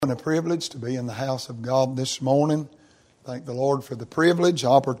And a privilege to be in the house of God this morning. Thank the Lord for the privilege,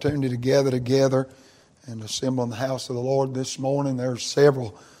 opportunity to gather together and assemble in the house of the Lord this morning. There's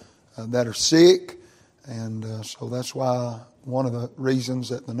several that are sick, and so that's why one of the reasons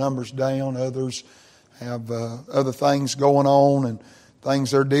that the number's down. Others have other things going on and things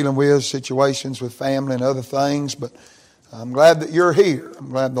they're dealing with, situations with family and other things. But I'm glad that you're here.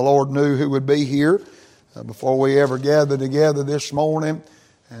 I'm glad the Lord knew who would be here before we ever gathered together this morning.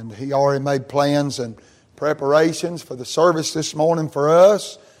 And He already made plans and preparations for the service this morning for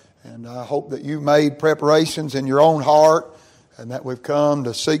us. And I hope that you made preparations in your own heart and that we've come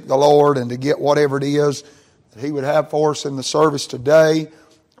to seek the Lord and to get whatever it is that He would have for us in the service today.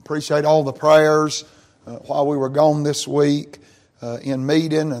 Appreciate all the prayers while we were gone this week in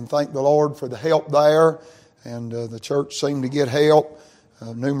meeting, and thank the Lord for the help there. And the church seemed to get help.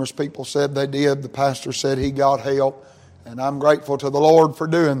 Numerous people said they did. The pastor said he got help. And I'm grateful to the Lord for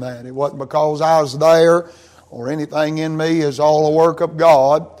doing that. It wasn't because I was there or anything in me. It's all the work of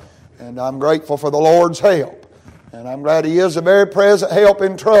God. And I'm grateful for the Lord's help. And I'm glad He is a very present help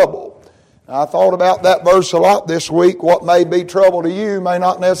in trouble. Now, I thought about that verse a lot this week. What may be trouble to you may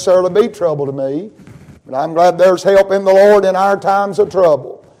not necessarily be trouble to me. But I'm glad there's help in the Lord in our times of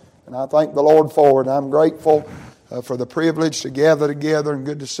trouble. And I thank the Lord for it. I'm grateful for the privilege to gather together, and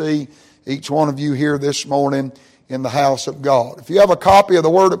good to see each one of you here this morning in the house of God. If you have a copy of the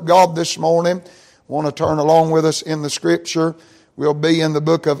Word of God this morning, want to turn along with us in the Scripture, we'll be in the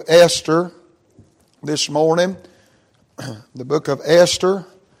book of Esther this morning. The book of Esther.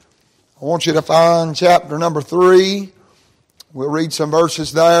 I want you to find chapter number 3. We'll read some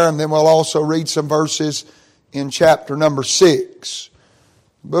verses there, and then we'll also read some verses in chapter number 6.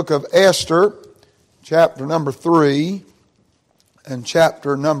 Book of Esther, chapter number 3, and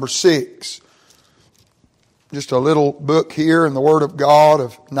chapter number 6. Just a little book here in the Word of God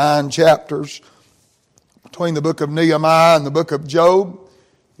of 9 chapters. Between the book of Nehemiah and the book of Job,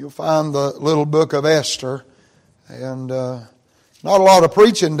 you'll find the little book of Esther. And not a lot of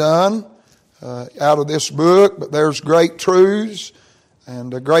preaching done out of this book, but there's great truths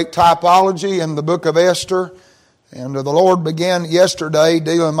and a great typology in the book of Esther. And the Lord began yesterday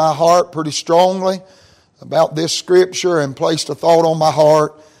dealing in my heart pretty strongly about this scripture and placed a thought on my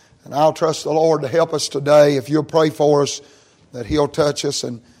heart. And I'll trust the Lord to help us today. If you'll pray for us, that He'll touch us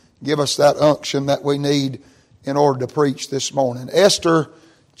and give us that unction that we need in order to preach this morning. Esther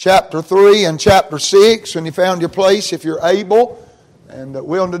chapter 3 and chapter 6. When you found your place, if you're able and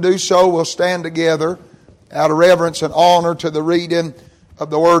willing to do so, we'll stand together out of reverence and honor to the reading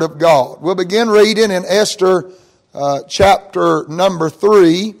of the Word of God. We'll begin reading in Esther chapter number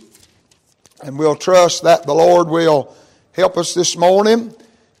 3. And we'll trust that the Lord will help us this morning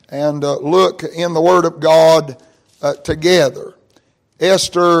and look in the Word of God together.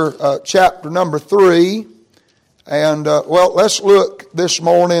 Esther chapter number 3. And, let's look this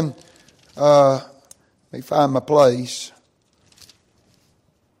morning. Let me find my place.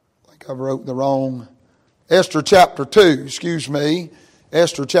 I think I wrote the wrong. Esther chapter 2,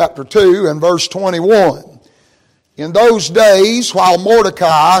 Esther chapter 2 and verse 21. In those days, while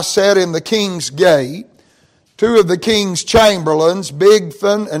Mordecai sat in the king's gate, 2 of the king's chamberlains,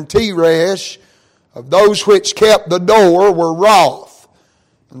 Bigthan and Teresh, of those which kept the door, were wroth,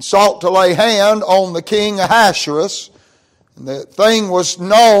 and sought to lay hand on the king Ahasuerus. And the thing was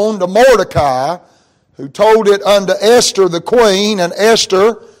known to Mordecai, who told it unto Esther the queen, and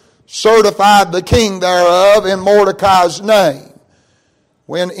Esther certified the king thereof in Mordecai's name.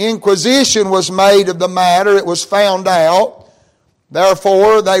 When inquisition was made of the matter, it was found out.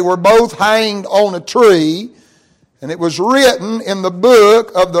 Therefore they were both hanged on a tree, and it was written in the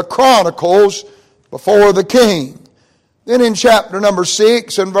book of the Chronicles before the king. Then in chapter number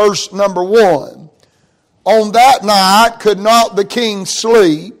 6 and verse number 1. On that night could not the king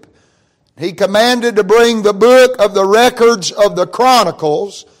sleep. He commanded to bring the book of the records of the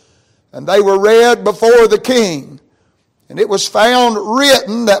Chronicles, and they were read before the king. And it was found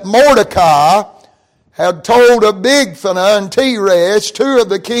written that Mordecai had told of Bigthana and Teresh, 2 of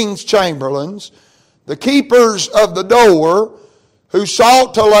the king's chamberlains, the keepers of the door, who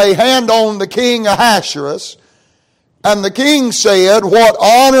sought to lay hand on the king Ahasuerus. And the king said, What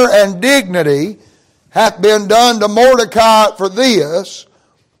honor and dignity hath been done to Mordecai for this?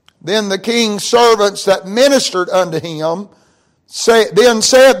 Then the king's servants that ministered unto him, then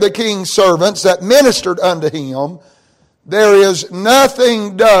said the king's servants that ministered unto him, There is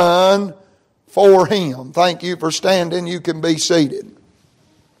nothing done for him. Thank you for standing. You can be seated.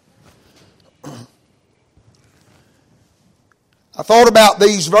 I thought about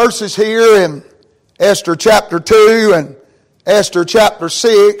these verses here in Esther chapter 2 and Esther chapter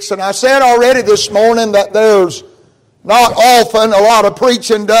 6. And I said already this morning that there's not often a lot of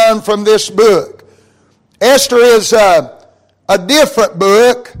preaching done from this book. Esther is a different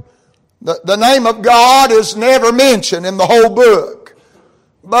book. The name of God is never mentioned in the whole book.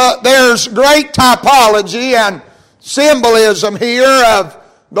 But there's great typology and symbolism here of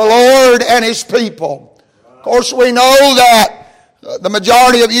the Lord and His people. Of course, we know that the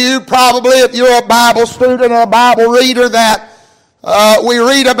majority of you, probably if you're a Bible student or a Bible reader, that we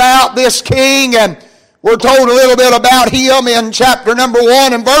read about this king, and we're told a little bit about him in chapter number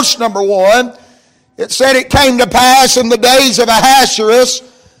 1 and verse number 1. It said, "It came to pass in the days of Ahasuerus,"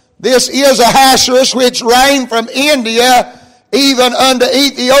 this is Ahasuerus, "which reigned from India even unto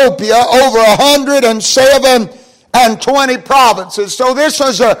Ethiopia, over 127 provinces." So this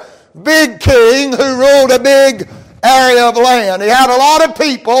was a big king who ruled a big area of land. He had a lot of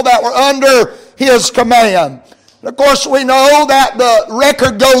people that were under his command. And of course, we know that the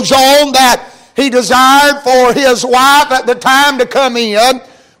record goes on that he desired for his wife at the time to come in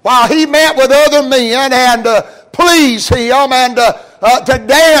while he met with other men and please him and to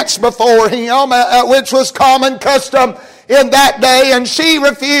dance before him, which was common custom in that day, and she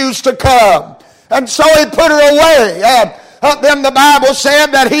refused to come. And so he put her away. And then the Bible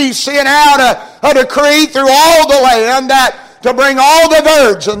said that he sent out a decree through all the land that to bring all the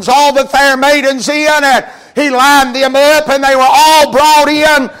virgins, all the fair maidens in, and he lined them up, and they were all brought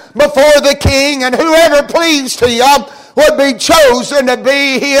in before the king, and whoever pleased him would be chosen to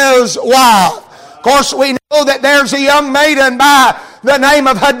be his wife. Of course, we know that there's a young maiden by the name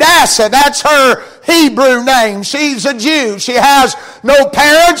of Hadassah. That's her Hebrew name. She's a Jew. She has no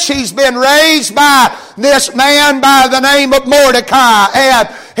parents. She's been raised by this man by the name of Mordecai. And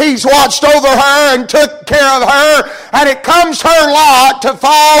he's watched over her and took care of her. And it comes her lot to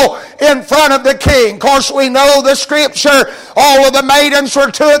fall in front of the king. Of course, we know the scripture. All of the maidens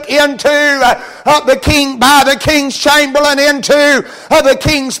were took into the king by the king's chamberlain, into the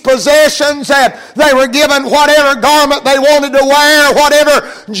king's possessions, and they were given whatever garment they wanted to wear, whatever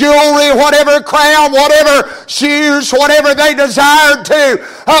jewelry, whatever crown, whatever shoes, whatever they desired to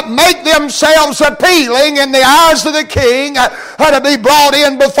make themselves appealing in the eyes of the king to be brought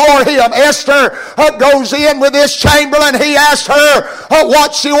in before him. Esther goes in with this chamberlain. He asked her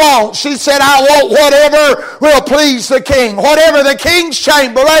what she wants. She said, "I want whatever will please the king." Whatever the king's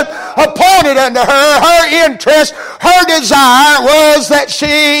chamberlain appointed unto her, her interest, her desire was that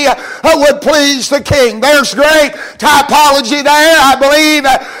she would please the king. There's great typology there. I believe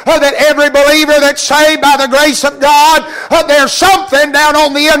that every believer that's saved by the grace of God, there's something down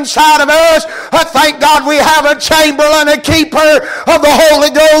on the inside of us. Thank God we have a chamberlain, a keeper of the Holy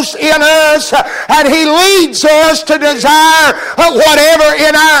Ghost in us, and he leads us to desire whatever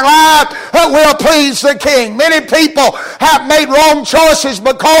in our life will please the king. Many people have made wrong choices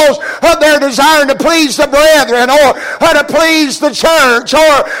because they're desiring to please the brethren, or to please the church,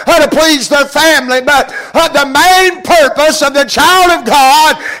 or to please their family. But the main purpose of the child of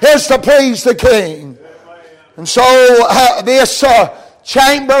God is to please the king. And so this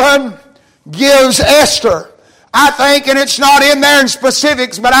chamberlain gives Esther, I think, and it's not in there in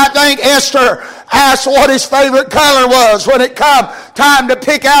specifics, but I think Esther asked what his favorite color was when it come time to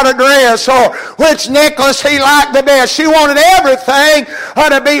pick out a dress, or which necklace he liked the best. She wanted everything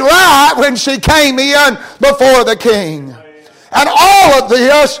to be right when she came in before the king. And all of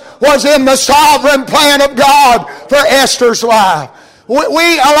this was in the sovereign plan of God for Esther's life.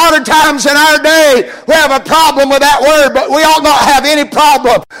 We a lot of times in our day, we have a problem with that word, but we ought not have any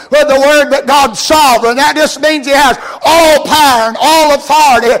problem with the word that God's sovereign. That just means He has all power and all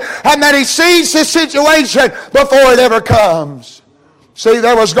authority, and that He sees the situation before it ever comes. See,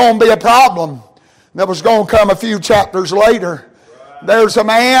 there was going to be a problem that was going to come a few chapters later. There's a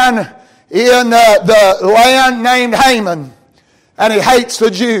man in the land named Haman, and he hates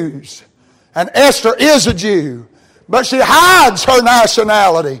the Jews. And Esther is a Jew, but she hides her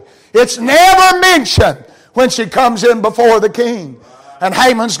nationality. It's never mentioned when she comes in before the king. And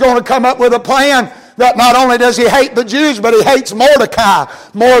Haman's going to come up with a plan that not only does he hate the Jews, but he hates Mordecai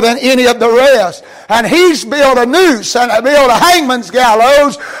more than any of the rest. And he's built a noose and built a hangman's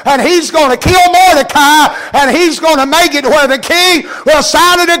gallows, and he's going to kill Mordecai, and he's going to make it where the king will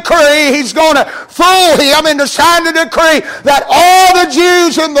sign a decree. He's going to fool him into signing a decree that all the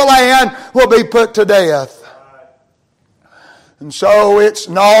Jews in the land will be put to death. And so it's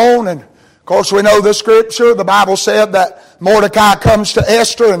known, and of course we know the scripture. The Bible said that Mordecai comes to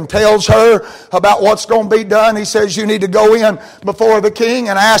Esther and tells her about what's going to be done. He says, you need to go in before the king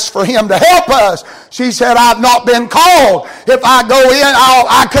and ask for him to help us. She said, I've not been called. If I go in,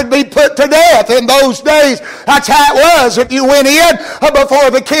 I could be put to death. In those days, that's how it was. If you went in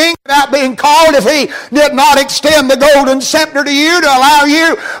before the king without being called, if he did not extend the golden scepter to you to allow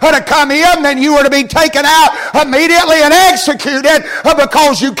you to come in, then you were to be taken out immediately and executed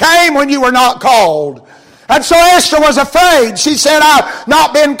because you came when you were not called. And so Esther was afraid. She said, I've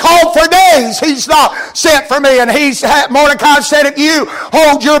not been called for days. He's not sent for me. And Mordecai said, if you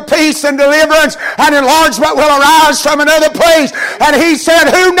hold your peace and deliverance and enlargement will arise from another place. And he said,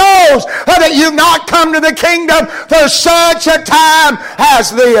 who knows that you've not come to the kingdom for such a time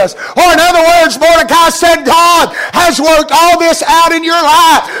as this? Or in other words, Mordecai said, God has worked all this out in your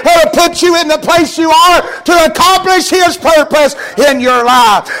life to put you in the place you are to accomplish his purpose in your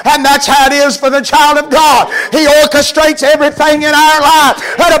life. And that's how it is for the child of God. He orchestrates everything in our life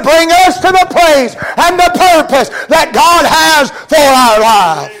to bring us to the place and the purpose that God has for our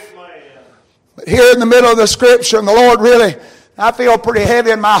life. But here in the middle of the scripture, and the Lord really, I feel pretty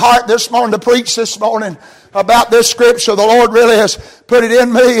heavy in my heart this morning to preach this morning about this scripture. The Lord really has put it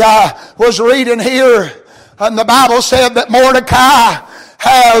in me. I was reading here, and the Bible said that Mordecai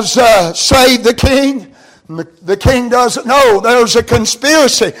has saved the king. The king doesn't know there's a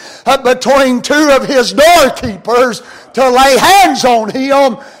conspiracy between two of his doorkeepers to lay hands on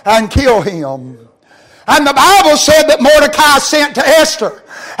him and kill him. And the Bible said that Mordecai sent to Esther.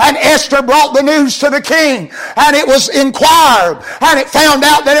 And Esther brought the news to the king. And it was inquired. And it found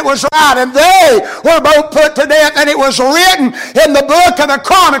out that it was right. And they were both put to death. And it was written in the book of the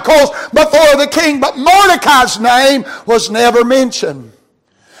Chronicles before the king. But Mordecai's name was never mentioned.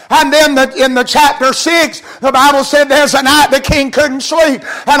 And then in the chapter 6, the Bible said there's a night the king couldn't sleep.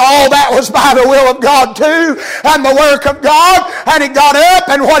 And all that was by the will of God too. And the work of God. And he got up,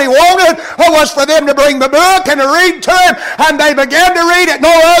 and what he wanted was for them to bring the book and to read to him. And they began to read it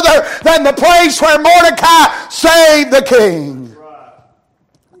no other than the place where Mordecai saved the king.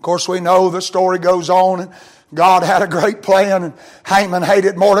 Of course, we know the story goes on. And God had a great plan. And Haman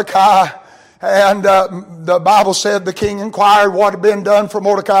hated Mordecai. And the Bible said the king inquired what had been done for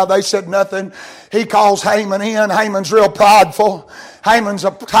Mordecai. They said nothing. He calls Haman in. Haman's real prideful. Haman's a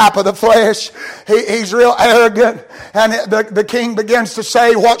type of the flesh. He's real arrogant. And the king begins to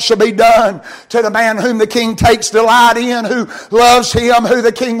say what shall be done to the man whom the king takes delight in, who loves him, who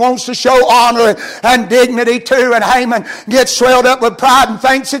the king wants to show honor and dignity to. And Haman gets swelled up with pride and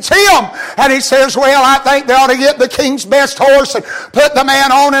thinks it's him. And he says, well, I think they ought to get the king's best horse and put the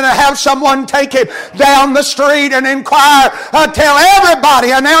man on it and have someone take him down the street and inquire, tell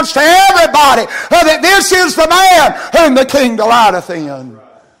everybody, announce to everybody that this is the man whom the king delighteth in.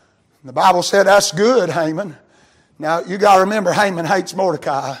 The Bible said, that's good, Haman. Now, you got to remember, Haman hates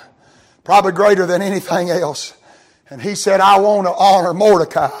Mordecai, probably greater than anything else. And he said, I want to honor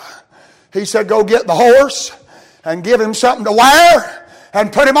Mordecai. He said, go get the horse and give him something to wear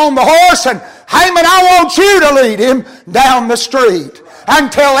and put him on the horse. And Haman, I want you to lead him down the street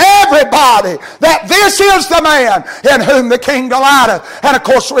and tell everybody that this is the man in whom the king delighteth. And of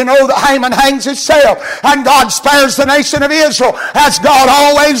course we know that Haman hangs himself, and God spares the nation of Israel as God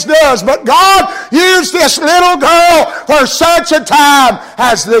always does. But God used this little girl for such a time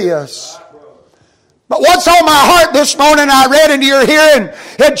as this. But what's on my heart this morning, I read into your hearing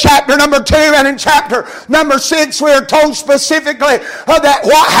in chapter number 2 and in chapter number 6, we are told specifically that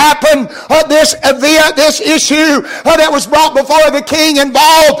what happened, this event, this issue that was brought before the king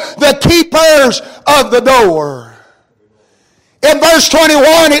involved the keepers of the door. In verse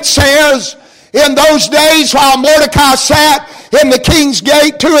 21 it says, in those days while Mordecai sat in the king's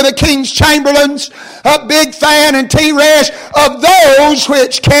gate, two of the king's chamberlains, Bigthan and Teresh, of those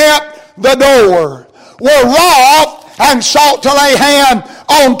which kept the door, were wroth and sought to lay hand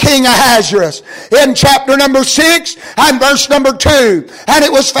on King Ahasuerus. In chapter number 6 and verse number 2. And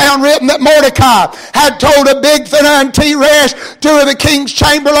it was found written that Mordecai had told Bigthan and Teresh, two of the king's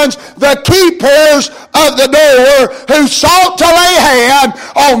chamberlains, the keepers of the door, who sought to lay hand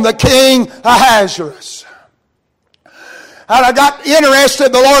on the king Ahasuerus. And I got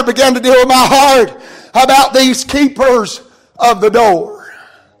interested. The Lord began to deal with my heart about these keepers of the door.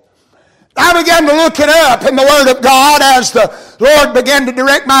 I began to look it up in the Word of God as the Lord began to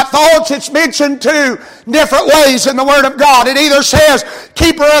direct my thoughts. It's mentioned two different ways in the Word of God. It either says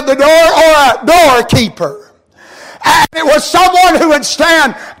keeper of the door or a doorkeeper. And it was someone who would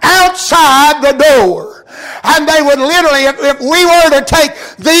stand outside the door. And they would literally, if we were to take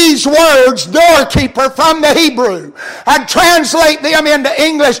these words, doorkeeper, from the Hebrew and translate them into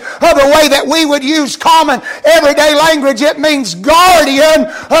English of the way that we would use common everyday language, it means guardian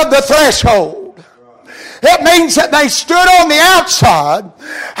of the threshold. It means that they stood on the outside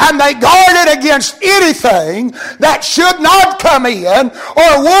and they guarded against anything that should not come in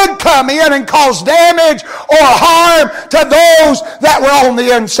or would come in and cause damage or harm to those that were on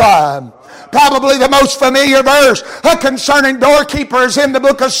the inside. Probably the most familiar verse concerning doorkeepers in the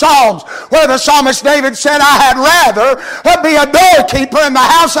book of Psalms, where the psalmist David said, I had rather be a doorkeeper in the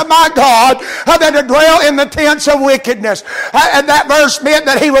house of my God than to dwell in the tents of wickedness. And that verse meant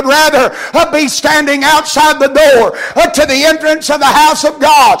that he would rather be standing outside the door to the entrance of the house of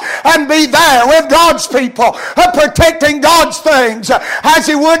God and be there with God's people, protecting God's things, as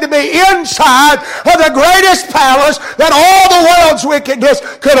he would to be inside of the greatest palace that all the world's wickedness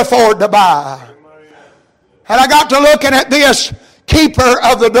could afford to buy. And I got to looking at this keeper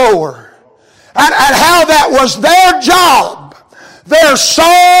of the door and how that was their job, their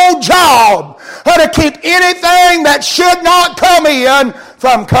sole job, to keep anything that should not come in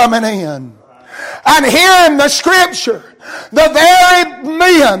from coming in. And here in the scripture, the very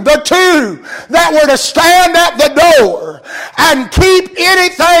men, the two that were to stand at the door and keep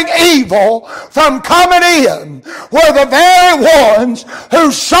anything evil from coming in were the very ones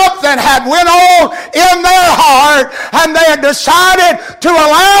who something had went on in their heart and they had decided to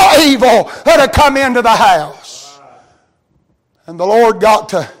allow evil to come into the house. And the Lord got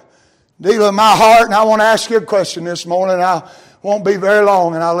to deal with my heart, and I want to ask you a question this morning. I won't be very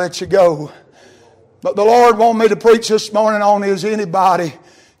long and I'll let you go. But the Lord wanted me to preach this morning on, is anybody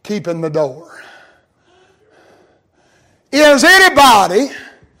keeping the door? Is anybody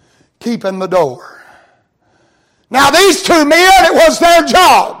keeping the door? Now these two men, it was their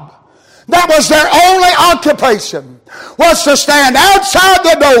job. That was their only occupation, was to stand outside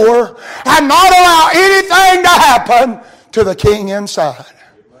the door and not allow anything to happen to the king inside.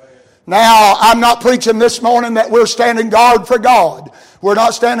 Now, I'm not preaching this morning that we're standing guard for God. We're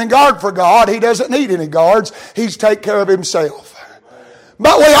not standing guard for God. He doesn't need any guards. He's taken care of himself.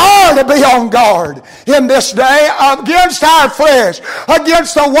 But we are to be on guard in this day against our flesh,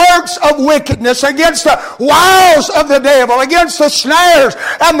 against the works of wickedness, against the wiles of the devil, against the snares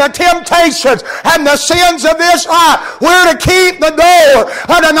and the temptations and the sins of this life. We're to keep the door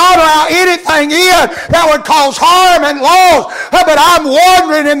and to not allow anything in that would cause harm and loss. But I'm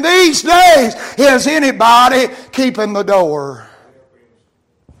wondering in these days, is anybody keeping the door?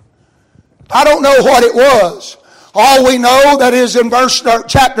 I don't know what it was. All we know that is in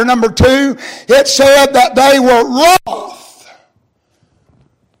chapter number 2, it said that they were wroth.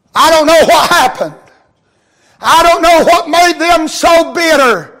 I don't know what happened. I don't know what made them so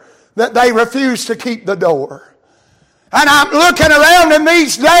bitter that they refused to keep the door. And I'm looking around in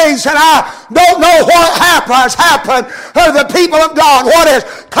these days and I don't know what has happened to the people of God. What has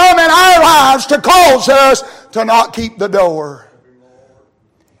come in our lives to cause us to not keep the door?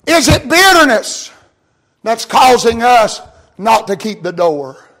 Is it bitterness that's causing us not to keep the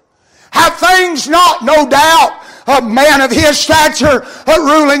door? Have things not, no doubt, a man of his stature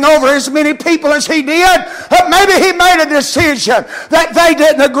ruling over as many people as he did, maybe he made a decision that they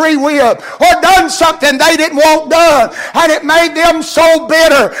didn't agree with or done something they didn't want done, and it made them so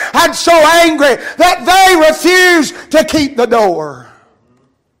bitter and so angry that they refused to keep the door.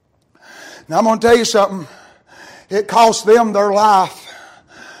 Now I'm going to tell you something. It cost them their life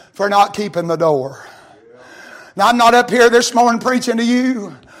for not keeping the door. Now, I'm not up here this morning preaching to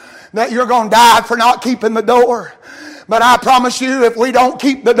you that you're going to die for not keeping the door. But I promise you, if we don't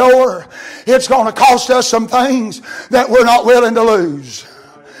keep the door, it's going to cost us some things that we're not willing to lose.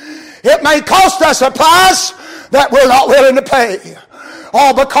 It may cost us a price that we're not willing to pay.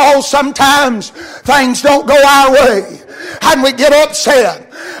 All because sometimes things don't go our way and we get upset.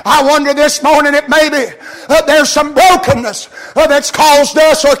 I wonder this morning if maybe there's some brokenness that's caused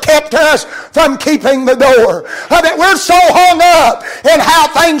us or kept us from keeping the door. That we're so hung up in how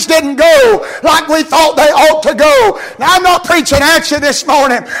things didn't go like we thought they ought to go. Now I'm not preaching at you this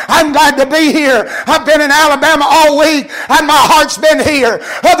morning. I'm glad to be here. I've been in Alabama all week and my heart's been here.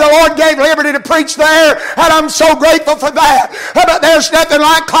 The Lord gave liberty to preach there and I'm so grateful for that. But there's nothing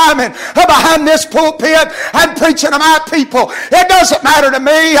like climbing behind this pulpit and preaching to my people. It doesn't matter to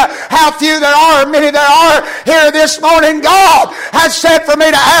me how few there are or many there are here this morning. God has said for me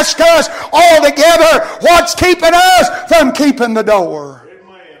to ask us all together, what's keeping us from keeping the door?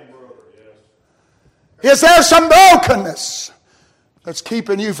 Is there some brokenness that's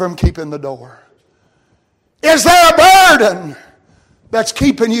keeping you from keeping the door? Is there a burden that's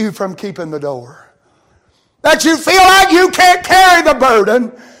keeping you from keeping the door? that you feel like you can't carry the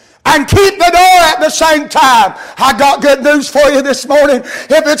burden and keep the door at the same time. I got good news for you this morning.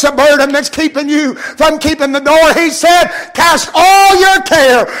 If it's a burden that's keeping you from keeping the door, He said, cast all your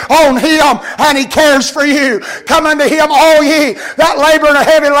care on Him, and He cares for you. Come unto Him, all ye that labor and are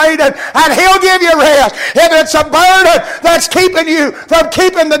heavy laden, and He'll give you rest. If it's a burden that's keeping you from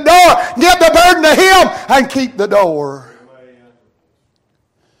keeping the door, give the burden to Him and keep the door.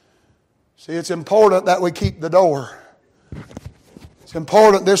 See, it's important that we keep the door. It's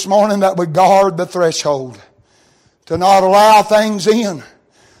important this morning that we guard the threshold, to not allow things in.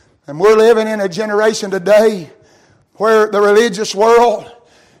 And we're living in a generation today where the religious world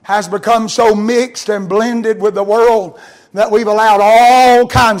has become so mixed and blended with the world that we've allowed all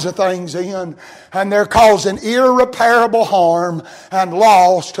kinds of things in, and they're causing irreparable harm and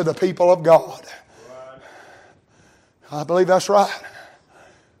loss to the people of God. I believe that's right.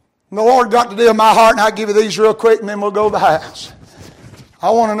 And the Lord got to deal in my heart, and I'll give you these real quick and then we'll go to the house. I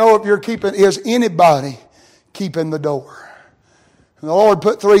want to know if is anybody keeping the door? And the Lord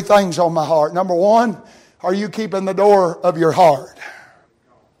put 3 things on my heart. Number 1, are you keeping the door of your heart?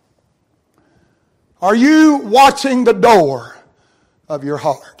 Are you watching the door of your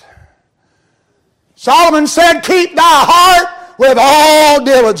heart? Solomon said, keep thy heart with all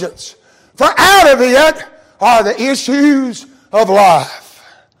diligence, for out of it are the issues of life.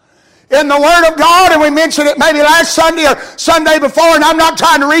 In the Word of God, and we mentioned it maybe last Sunday or Sunday before, and I'm not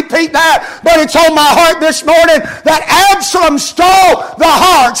trying to repeat that, but it's on my heart this morning that Absalom stole the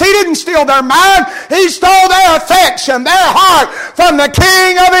hearts. He didn't steal their mind. He stole their affection, their heart from the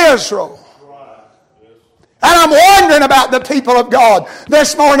King of Israel. And I'm wondering about the people of God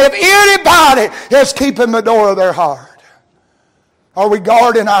this morning, if anybody is keeping the door of their heart. Are we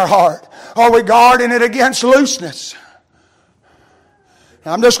guarding our heart? Are we guarding it against looseness?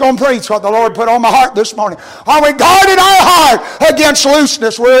 I'm just going to preach what the Lord put on my heart this morning. Are we guarding our heart against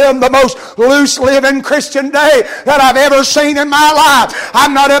looseness? We're in the most loose-living Christian day that I've ever seen in my life.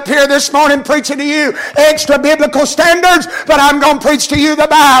 I'm not up here this morning preaching to you extra biblical standards, but I'm going to preach to you the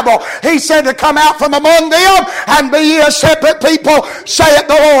Bible. He said to come out from among them and be ye a separate people, saith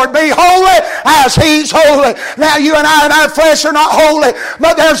the Lord. Be holy as He's holy. Now you and I in our flesh are not holy,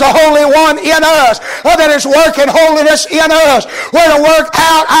 but there's a Holy One in us that is working holiness in us. We're to work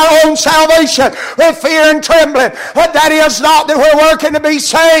out our own salvation with fear and trembling. But that is not that we're working to be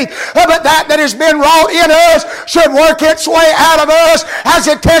saved, but that has been wrought in us should work its way out of us as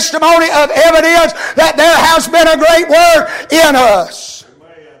a testimony of evidence that there has been a great work in us.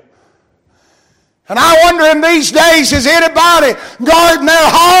 And I wonder in these days, is anybody guarding their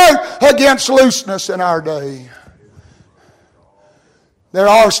heart against looseness in our day? There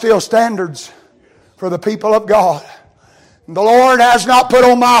are still standards for the people of God. The Lord has not put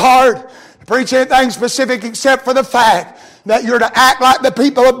on my heart to preach anything specific except for the fact that you're to act like the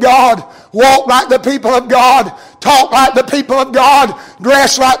people of God, walk like the people of God, talk like the people of God,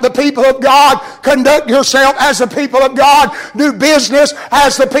 dress like the people of God, conduct yourself as the people of God, do business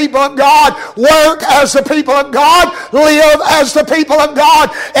as the people of God, work as the people of God, live as the people of God.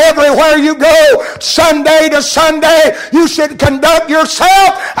 Everywhere you go, Sunday to Sunday, you should conduct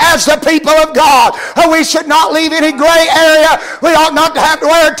yourself as the people of God. We should not leave any gray area. We ought not to have to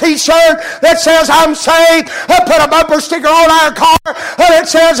wear a t-shirt that says I'm saved, put a bumper sticker on our car that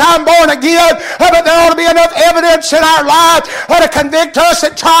says I'm born again, but there ought to be enough evidence in our lives to convict us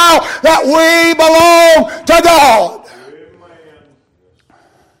at trial that we belong to God.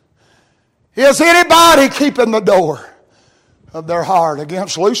 Is anybody keeping the door of their heart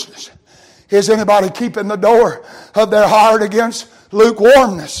against looseness? Is anybody keeping the door of their heart against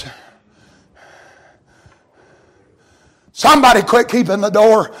lukewarmness? Somebody quit keeping the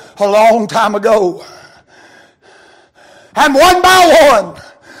door a long time ago. And one by one,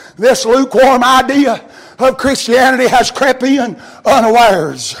 this lukewarm idea of Christianity has crept in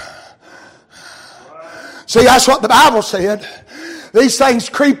unawares. See, that's what the Bible said. These things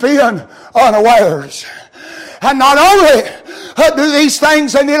creep in unawares. And not only do these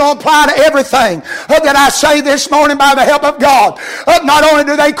things, and it'll apply to everything that I say this morning by the help of God. Not only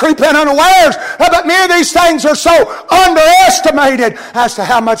do they creep in unawares, but many of these things are so underestimated as to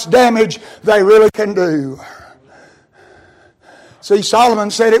how much damage they really can do. See,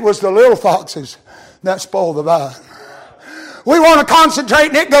 Solomon said it was the little foxes that spoil the vine. We want to concentrate,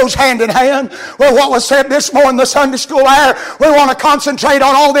 and it goes hand in hand with what was said this morning, the Sunday school hour. We want to concentrate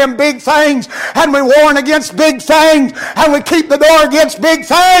on all them big things, and we warn against big things, and we keep the door against big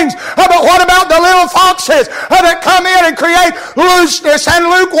things. But what about the little foxes that come in and create looseness and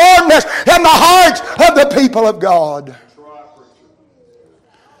lukewarmness in the hearts of the people of God?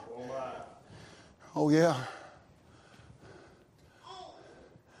 Oh yeah.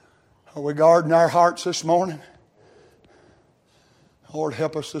 Are we guarding our hearts this morning? Lord,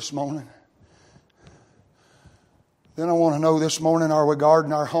 help us this morning. Then I want to know this morning, are we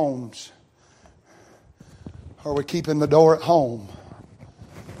guarding our homes? Are we keeping the door at home?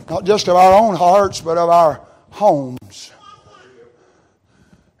 Not just of our own hearts, but of our homes.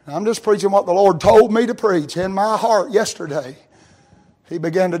 And I'm just preaching what the Lord told me to preach in my heart yesterday. He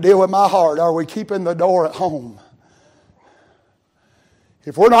began to deal with my heart. Are we keeping the door at home?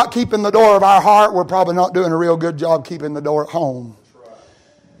 If we're not keeping the door of our heart, we're probably not doing a real good job keeping the door at home.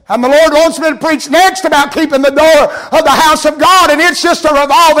 And the Lord wants me to preach next about keeping the door of the house of God, and it's just a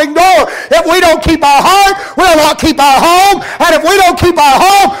revolving door. If we don't keep our heart, we'll not keep our home, and if we don't keep our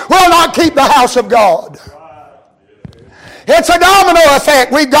home, we'll not keep the house of God. It's a domino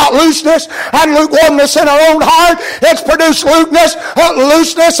effect. We've got looseness and lukewarmness in our own heart. It's produced looseness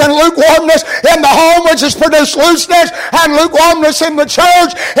and lukewarmness in the home, which has produced looseness and lukewarmness in the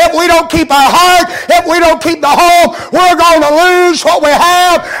church. If we don't keep our heart, if we don't keep the home, we're going to lose what we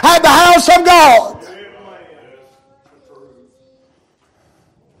have at the house of God.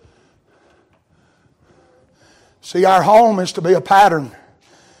 See, our home is to be a pattern.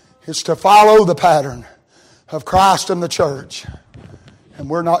 It's to follow the pattern of Christ and the church. And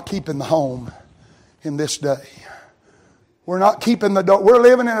we're not keeping the home in this day. We're not keeping the door. We're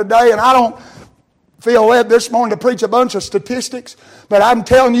living in a day, and I don't feel led this morning to preach a bunch of statistics, but I'm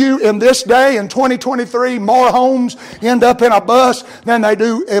telling you, in this day, in 2023, more homes end up in a bus than they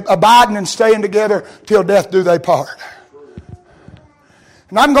do abiding and staying together till death do they part.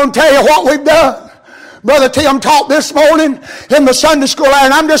 And I'm going to tell you what we've done. Brother Tim taught this morning in the Sunday school,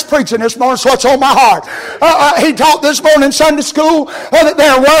 and I'm just preaching this morning, so it's on my heart. He taught this morning in Sunday school that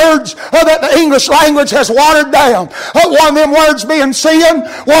there are words that the English language has watered down. One of them words being sin,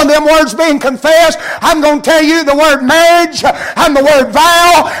 one of them words being confessed. I'm going to tell you the word marriage and the word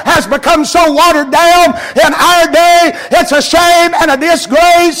vow has become so watered down in our day, it's a shame and a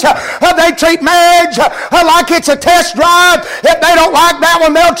disgrace. They treat marriage like it's a test drive. If they don't like that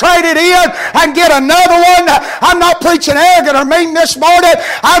one, they'll trade it in and get another one. I'm not preaching arrogant or mean this morning.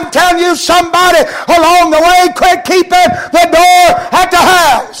 I'm telling you, somebody along the way quit keeping the door at the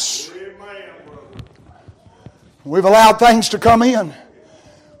house. We've allowed things to come in.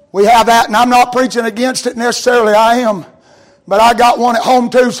 We have that, and I'm not preaching against it necessarily. I am. But I got one at home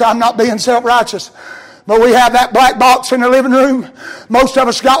too, so I'm not being self-righteous. But we have that black box in the living room. Most of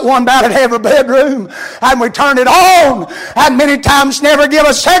us got one about in every bedroom. And we turn it on. And many times never give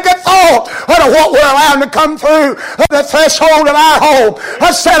a second thought of what we're allowing to come through the threshold of our home.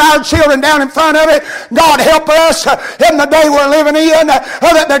 Let's set our children down in front of it. God help us in the day we're living in.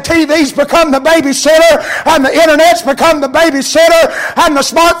 That the TV's become the babysitter. And the internet's become the babysitter. And the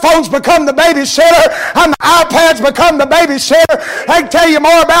smartphones become the babysitter. And the iPads become the babysitter. They tell you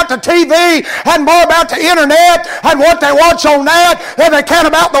more about the TV and more about the internet and what they watch on that than they can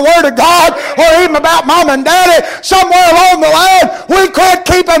about the Word of God or even about Mom and Daddy. Somewhere along the line, we quit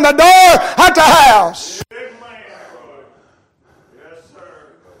keeping the door at the house. Yes, sir.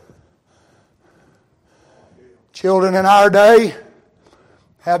 Children in our day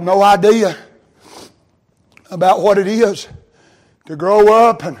have no idea about what it is to grow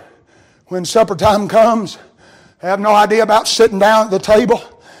up, and when supper time comes, they have no idea about sitting down at the table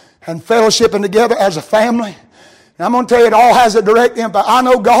and fellowshipping together as a family. And I'm going to tell you, it all has a direct impact. I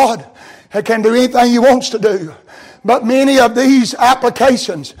know God can do anything He wants to do. But many of these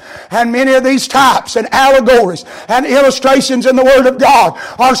applications and many of these types and allegories and illustrations in the Word of God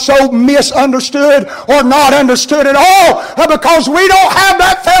are so misunderstood or not understood at all because we don't have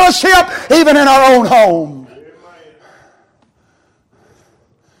that fellowship even in our own home.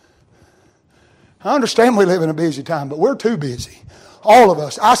 I understand we live in a busy time, but we're too busy. All of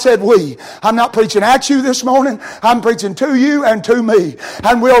us. I said we. I'm not preaching at you this morning. I'm preaching to you and to me.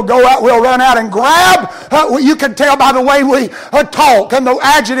 And we'll go out, we'll run out and grab. You can tell by the way we talk and the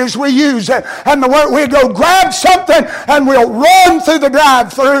adjectives we use and the word. We'll go grab something and we'll run through the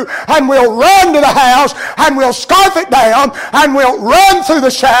drive-thru and we'll run to the house and we'll scarf it down and we'll run through the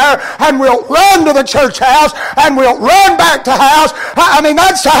shower and we'll run to the church house and we'll run back to house. I mean,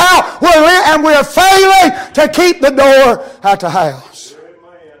 that's how we're living, and we're failing to keep the door at the house.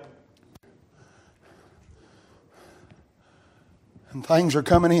 And things are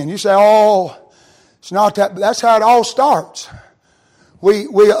coming in. You say, oh, it's not that. That's how it all starts. We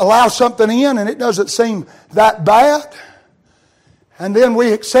allow something in and it doesn't seem that bad. And then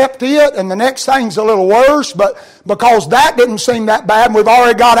we accept it, and the next thing's a little worse, but because that didn't seem that bad, and we've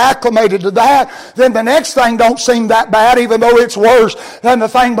already got acclimated to that, then the next thing don't seem that bad, even though it's worse than the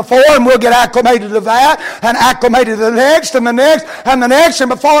thing before, and we'll get acclimated to that, and acclimated to the next, and the next, and the next,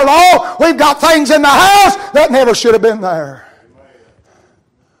 and before long, we've got things in the house that never should have been there.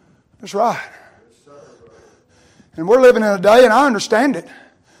 That's right. And we're living in a day, and I understand it,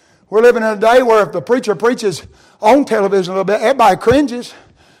 we're living in a day where if the preacher preaches on television a little bit, everybody cringes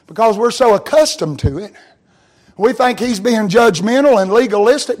because we're so accustomed to it. We think he's being judgmental and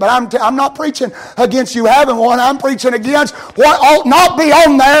legalistic, but I'm not preaching against you having one. I'm preaching against what ought not be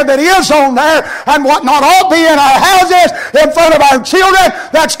on there that is on there, and what not ought be in our houses, in front of our children,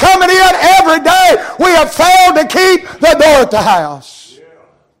 that's coming in every day. We have failed to keep the door at the house.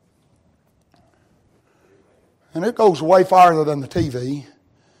 And it goes way farther than the TV.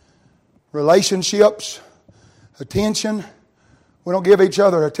 Relationships, attention. We don't give each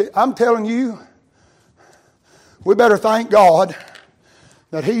other attention. I'm telling you, we better thank God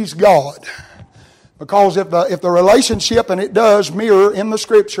that He's God. Because if the relationship, and it does mirror in the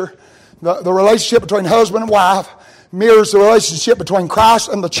Scripture, the relationship between husband and wife mirrors the relationship between Christ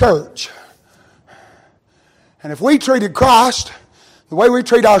and the church. And if we treated Christ the way we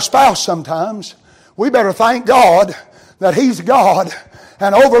treat our spouse sometimes, we better thank God that He's God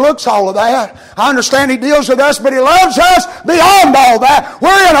and overlooks all of that. I understand He deals with us, but He loves us beyond all that.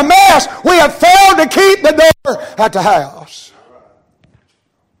 We're in a mess. We have failed to keep the door at the house.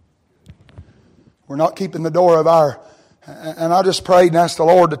 We're not keeping the door of our... And I just prayed and asked the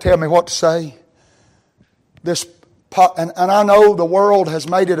Lord to tell me what to say. And I know the world has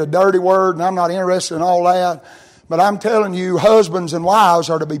made it a dirty word, and I'm not interested in all that. But I'm telling you, husbands and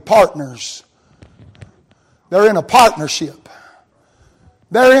wives are to be partners. They're in a partnership.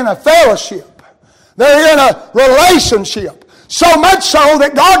 They're in a fellowship. They're in a relationship. So much so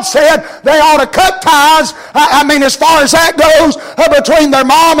that God said they ought to cut ties, as far as that goes, between their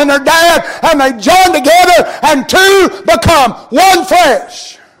mom and their dad, and they join together, and two become one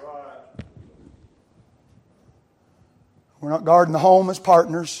flesh. We're not guarding the home as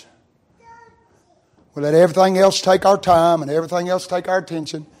partners. We let everything else take our time and everything else take our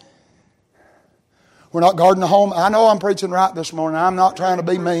attention. We're not guarding the home. I know I'm preaching right this morning. I'm not trying to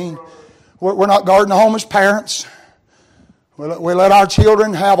be mean. We're not guarding the home as parents. We let our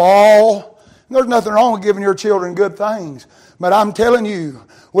children have all. There's nothing wrong with giving your children good things. But I'm telling you,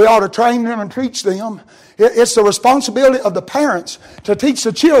 we ought to train them and teach them. It's the responsibility of the parents to teach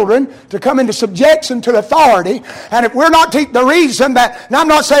the children to come into subjection to authority. And if we're not teaching the reason that, now I'm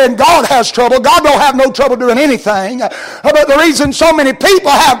not saying God has trouble. God don't have no trouble doing anything. But the reason so many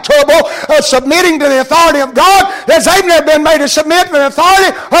people have trouble submitting to the authority of God is they've never been made to submit to the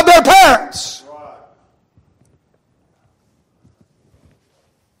authority of their parents.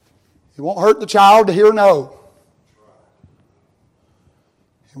 It won't hurt the child to hear no.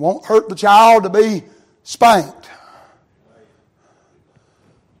 It won't hurt the child to be spanked.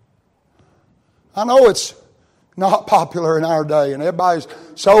 I know it's not popular in our day and everybody's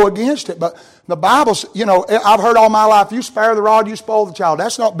so against it, but the Bible's, I've heard all my life, you spare the rod, you spoil the child.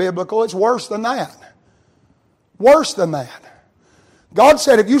 That's not biblical. It's worse than that. Worse than that. God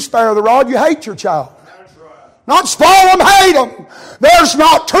said if you spare the rod, you hate your child. Not spoil them, hate them. There's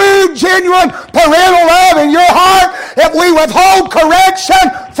not true, genuine parental love in your heart if we withhold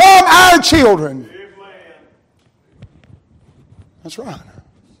correction from our children. That's right.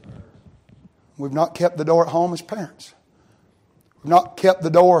 We've not kept the door at home as parents. We've not kept the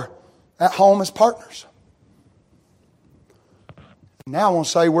door at home as partners. Now I want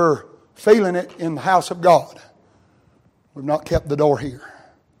to say we're feeling it in the house of God. We've not kept the door here.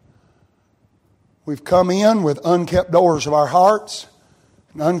 We've come in with unkept doors of our hearts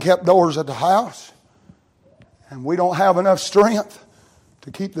and unkept doors at the house. And we don't have enough strength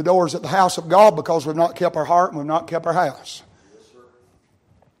to keep the doors at the house of God because we've not kept our heart and we've not kept our house.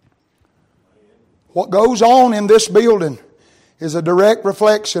 What goes on in this building is a direct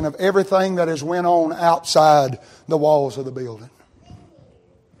reflection of everything that has went on outside the walls of the building.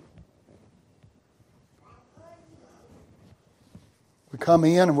 We come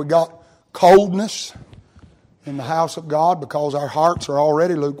in and we got coldness in the house of God because our hearts are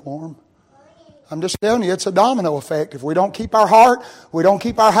already lukewarm. I'm just telling you, it's a domino effect. If we don't keep our heart, we don't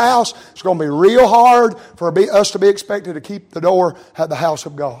keep our house, it's going to be real hard for us to be expected to keep the door at the house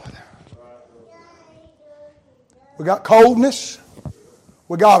of God. We got coldness.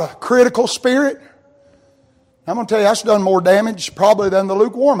 We got a critical spirit. I'm going to tell you, that's done more damage probably than the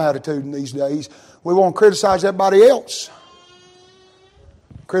lukewarm attitude in these days. We want to criticize everybody else.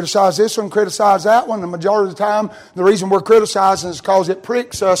 Criticize this one, criticize that one. The majority of the time, the reason we're criticizing is because it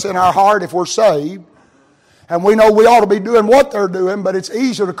pricks us in our heart if we're saved. And we know we ought to be doing what they're doing, but it's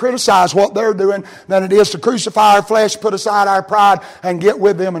easier to criticize what they're doing than it is to crucify our flesh, put aside our pride, and get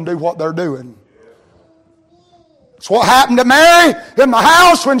with them and do what they're doing. It's what happened to Mary in the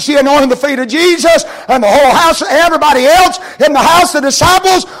house when she anointed the feet of Jesus, and the whole house, everybody else in the house, the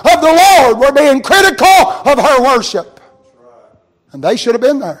disciples of the Lord were being critical of her worship. And they should have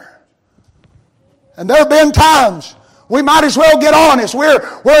been there. And there have been times we might as well get honest. We're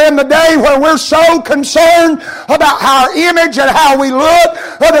in the day where we're so concerned about our image and how we look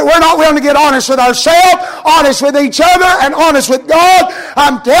that we're not willing to get honest with ourselves, honest with each other, and honest with God.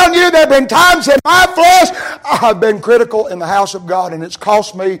 I'm telling you, there have been times in my flesh I've been critical in the house of God, and it's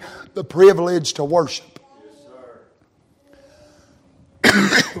cost me the privilege to worship.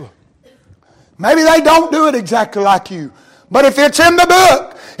 Yes, sir. Maybe they don't do it exactly like you. But if it's in the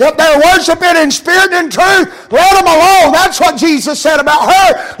book, if they're worshiping in spirit and truth, let them alone. That's what Jesus said about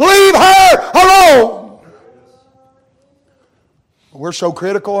her. Leave her alone. We're so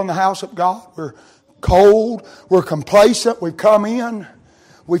critical in the house of God. We're cold. We're complacent. We've come in.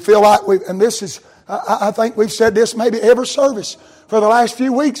 We feel like and this is, I think we've said this maybe every service for the last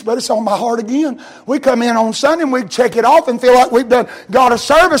few weeks, but it's on my heart again. We come in on Sunday and we check it off and feel like we've done God a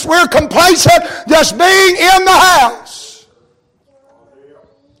service. We're complacent just being in the house.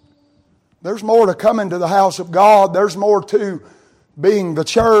 There's more to coming to the house of God. There's more to being the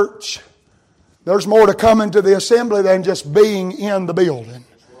church. There's more to coming to the assembly than just being in the building.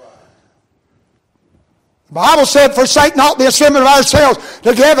 The Bible said, forsake not the assembly of ourselves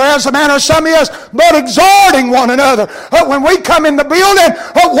together as the manner of some is, but exhorting one another. When we come in the building,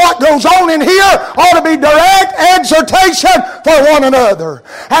 what goes on in here ought to be direct exhortation for one another.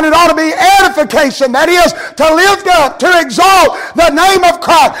 And it ought to be edification. That is, to lift up, to exalt the name of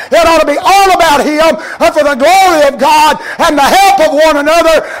Christ. It ought to be all about Him for the glory of God and the help of one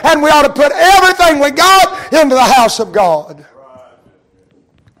another. And we ought to put everything we got into the house of God.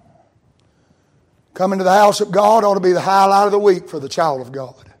 Coming to the house of God ought to be the highlight of the week for the child of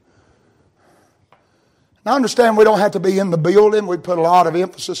God. Now, I understand we don't have to be in the building. We put a lot of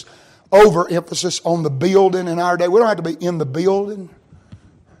overemphasis on the building in our day. We don't have to be in the building.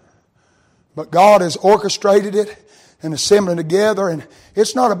 But God has orchestrated it and assembling together. And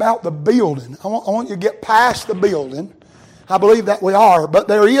it's not about the building. I want you to get past the building. I believe that we are. But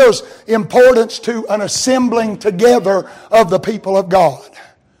there is importance to an assembling together of the people of God.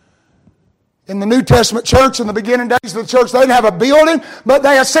 In the New Testament church, in the beginning days of the church, they didn't have a building, but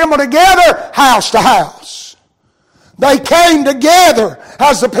they assembled together house to house. They came together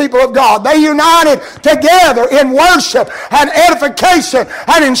as the people of God. They united together in worship and edification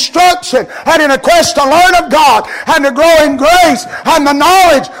and instruction and in a quest to learn of God and to grow in grace and the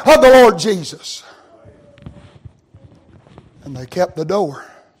knowledge of the Lord Jesus. And they kept the door.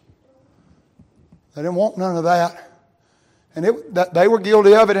 They didn't want none of that. And they were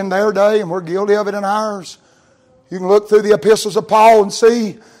guilty of it in their day, and we're guilty of it in ours. You can look through the epistles of Paul and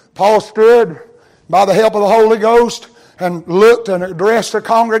see Paul stood by the help of the Holy Ghost and looked and addressed the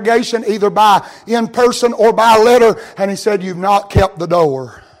congregation either by in person or by letter, and he said, "You've not kept the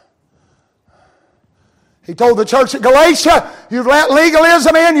door." He told the church at Galatia, "You've let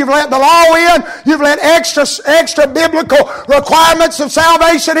legalism in, you've let the law in, you've let extra biblical requirements of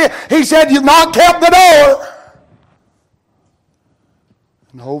salvation in." He said, "You've not kept the door."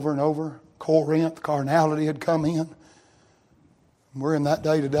 And over, Corinth, carnality had come in. We're in that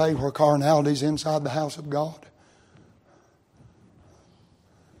day today where carnality is inside the house of God.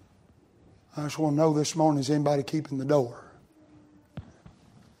 I just want to know this morning, is anybody keeping the door?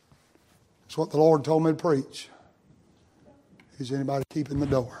 That's what the Lord told me to preach. Is anybody keeping the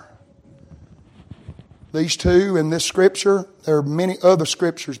door? These two in this scripture, there are many other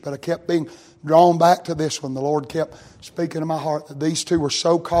scriptures, but I kept being drawn back to this one. The Lord kept speaking to my heart that these two were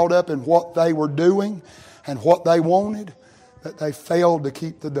so caught up in what they were doing and what they wanted that they failed to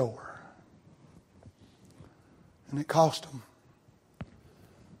keep the door. And it cost them.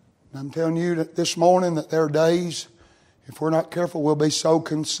 And I'm telling you that this morning that there are days, if we're not careful, we'll be so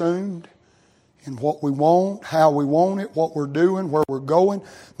consumed in what we want, how we want it, what we're doing, where we're going,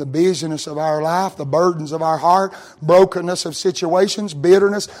 the busyness of our life, the burdens of our heart, brokenness of situations,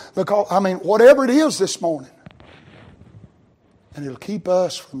 bitterness, whatever it is this morning. And it'll keep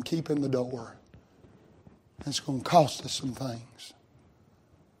us from keeping the door. And it's going to cost us some things.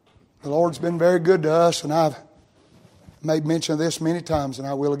 The Lord's been very good to us, and I've made mention of this many times, and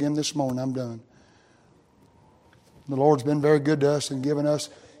I will again this morning. I'm done. The Lord's been very good to us and given us,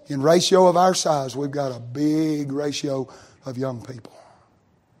 in ratio of our size, we've got a big ratio of young people.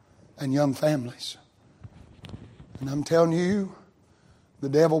 and young families. And I'm telling you, the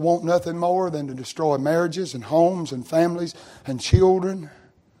devil wants nothing more than to destroy marriages and homes and families and children.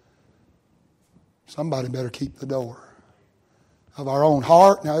 Somebody better keep the door of our own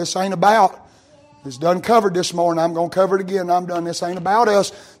heart. Now, this ain't about, it's done covered this morning. I'm going to cover it again. I'm done. This ain't about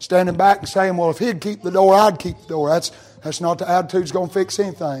us standing back and saying, well, if he'd keep the door, I'd keep the door. That's not the attitude that's going to fix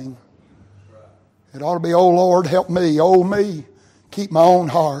anything. It ought to be, oh, Lord, help me. Oh, me, keep my own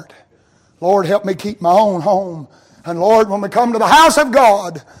heart. Lord, help me keep my own home. And Lord, when we come to the house of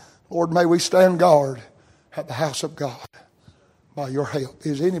God, Lord, may we stand guard at the house of God by your help.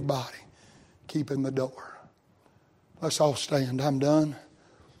 Is anybody keeping the door? Let's all stand. I'm done.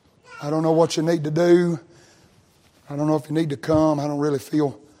 I don't know what you need to do. I don't know if you need to come. I don't really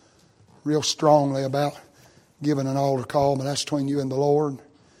feel real strongly about giving an altar call, but that's between you and the Lord.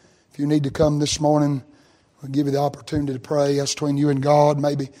 If you need to come this morning, we'll give you the opportunity to pray. That's between you and God.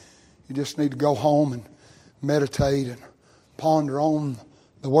 Maybe you just need to go home and meditate and ponder on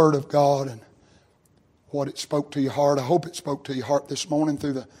the Word of God and what it spoke to your heart. I hope it spoke to your heart this morning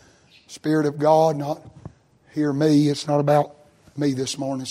through the Spirit of God, not hear me. It's not about me this morning.